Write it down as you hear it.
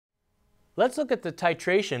Let's look at the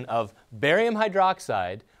titration of barium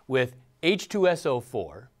hydroxide with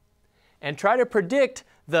H2SO4 and try to predict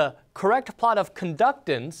the correct plot of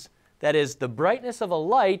conductance, that is, the brightness of a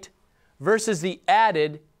light, versus the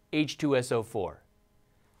added H2SO4.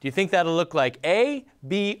 Do you think that'll look like A,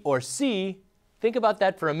 B, or C? Think about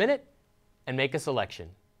that for a minute and make a selection.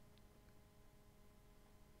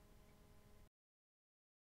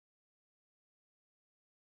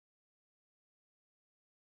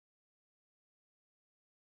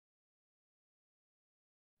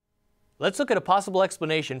 Let's look at a possible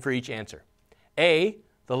explanation for each answer. A,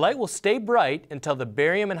 the light will stay bright until the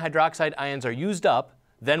barium and hydroxide ions are used up,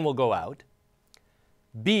 then will go out.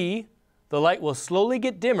 B, the light will slowly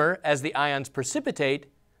get dimmer as the ions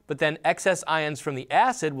precipitate, but then excess ions from the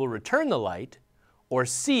acid will return the light. Or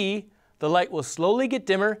C, the light will slowly get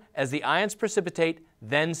dimmer as the ions precipitate,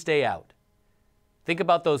 then stay out. Think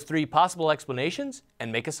about those three possible explanations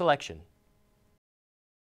and make a selection.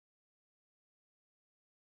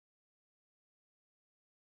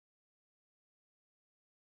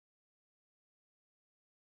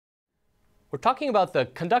 We're talking about the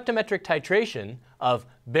conductometric titration of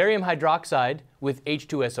barium hydroxide with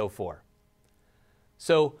H2SO4.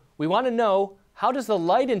 So we want to know, how does the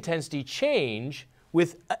light intensity change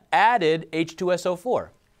with added H2SO4?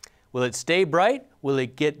 Will it stay bright? Will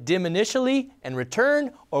it get dim initially and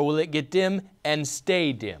return? Or will it get dim and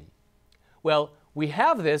stay dim? Well, we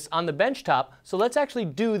have this on the benchtop, so let's actually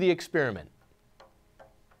do the experiment.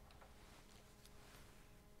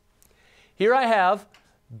 Here I have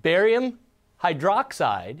barium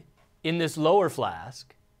hydroxide in this lower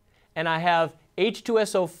flask, and I have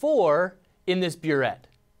H2SO4 in this burette.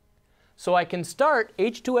 So I can start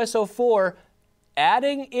H2SO4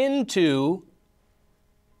 adding into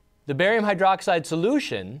the barium hydroxide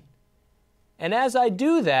solution, and as I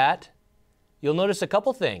do that, you'll notice a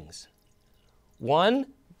couple things. One,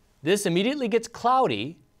 this immediately gets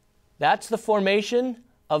cloudy. That's the formation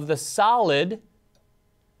of the solid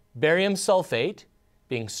barium sulfate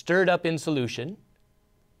being stirred up in solution.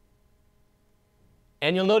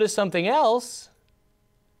 And you'll notice something else.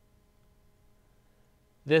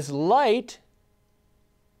 This light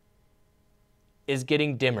is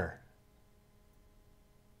getting dimmer.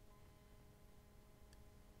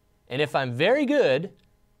 And if I'm very good,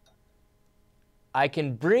 I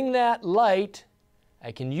can bring that light,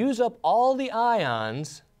 I can use up all the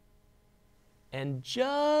ions and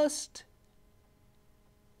just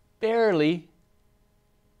barely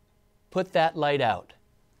put that light out.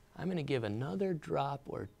 I'm going to give another drop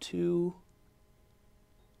or two.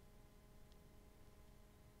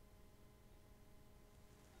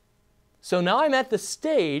 So now I'm at the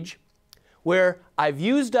stage where I've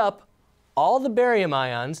used up all the barium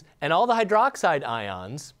ions and all the hydroxide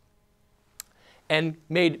ions and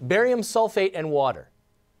made barium sulfate and water.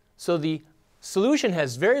 So the solution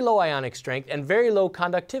has very low ionic strength and very low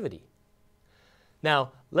conductivity.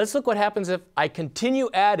 Now, let's look what happens if I continue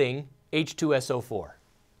adding H2SO4.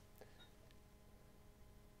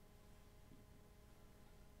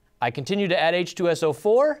 I continue to add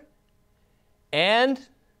H2SO4, and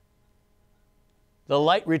the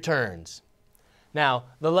light returns. Now,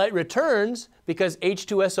 the light returns because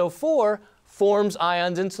H2SO4 forms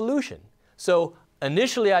ions in solution. So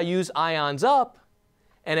initially I use ions up,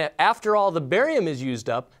 and after all the barium is used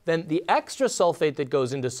up, then the extra sulfate that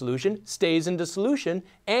goes into solution stays into solution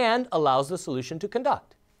and allows the solution to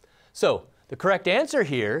conduct. So the correct answer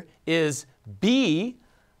here is B.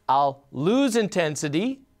 I'll lose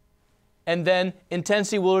intensity, and then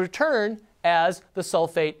intensity will return as the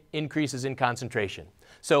sulfate increases in concentration.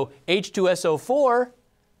 So H2SO4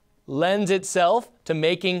 lends itself to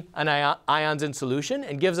making ions in solution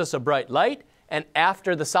and gives us a bright light, and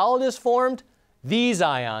after the solid is formed, these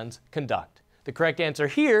ions conduct. The correct answer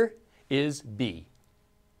here is B.